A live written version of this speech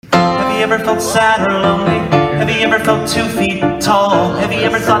you ever felt sad or lonely? Have you ever felt 2 feet tall? Have you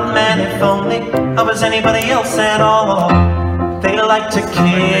ever thought, man, if only I was anybody else at all? They like to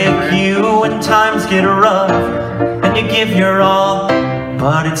kick you when times get rough, and you give your all,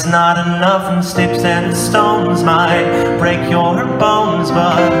 but it's not enough, and sticks and stones might break your bones,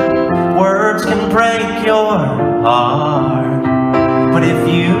 but words can break your heart. But if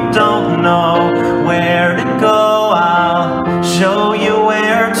you don't know where to go, I'll show you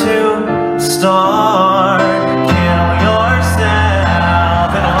where to start. Kill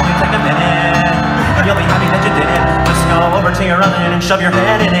yourself, it'll only take a minute, and you'll be happy that you did it. Just go over to your oven and shove your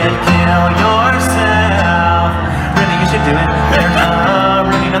head in it. Kill yourself, really you should do it. There's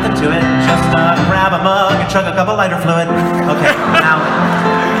really nothing to it, just grab a mug and chug a cup of lighter fluid. Okay, now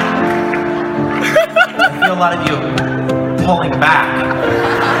I feel a lot of you pulling back.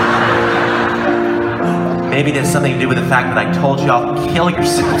 Maybe there's something to do with the fact that I told you all kill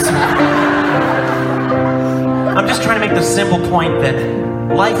yourselves. I'm just trying to make the simple point that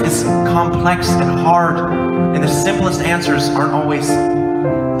life is complex and hard, and the simplest answers aren't always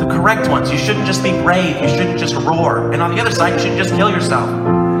the correct ones. You shouldn't just be brave, you shouldn't just roar, and on the other side, you shouldn't just kill yourself.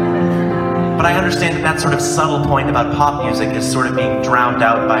 But I understand that that sort of subtle point about pop music is sort of being drowned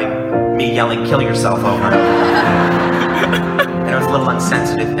out by me yelling kill yourself over. And it was a little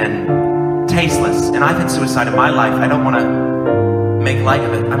unsensitive and tasteless, and I've had suicide in my life. I don't want to make light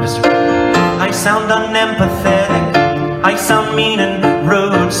of it. I sound unempathetic, I sound mean and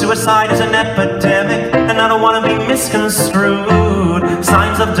rude. Suicide is an epidemic, and I don't want to be misconstrued.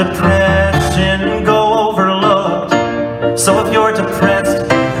 Signs of depression go overlooked, so if you're depressed,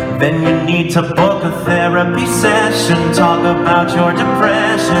 then you need to book a therapy session. Talk about your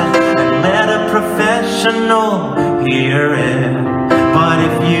depression and let a professional hear it. But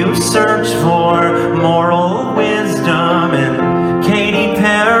if you search for moral wisdom in Katy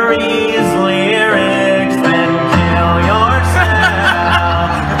Perry's lyrics, then kill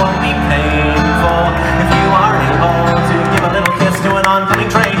yourself. It won't be painful if you are able to give a little kiss to an oncoming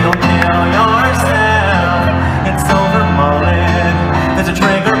train. You'll kill yourself. It's over, mullet. There's a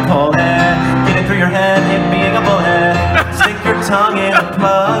trigger, pull it. Get it through your head, it being a bullet. Stick your tongue in a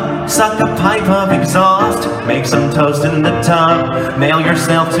plug, suck a pipe of exhaust, make some toast in the tub, nail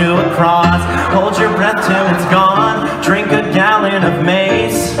yourself to a cross, hold your breath till it's gone, drink a gallon of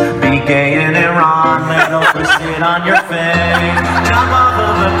mace, be gay in Iran, let Oprah sit on your face, jump off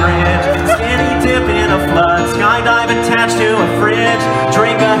of a bridge, skinny dip in a flood, skydive attached to a fridge,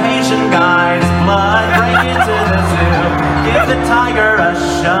 drink a Haitian guy's blood, break into the zoo, give the tiger a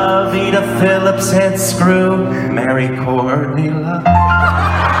shove, eat a Phillips head screw, marry Courtney Love.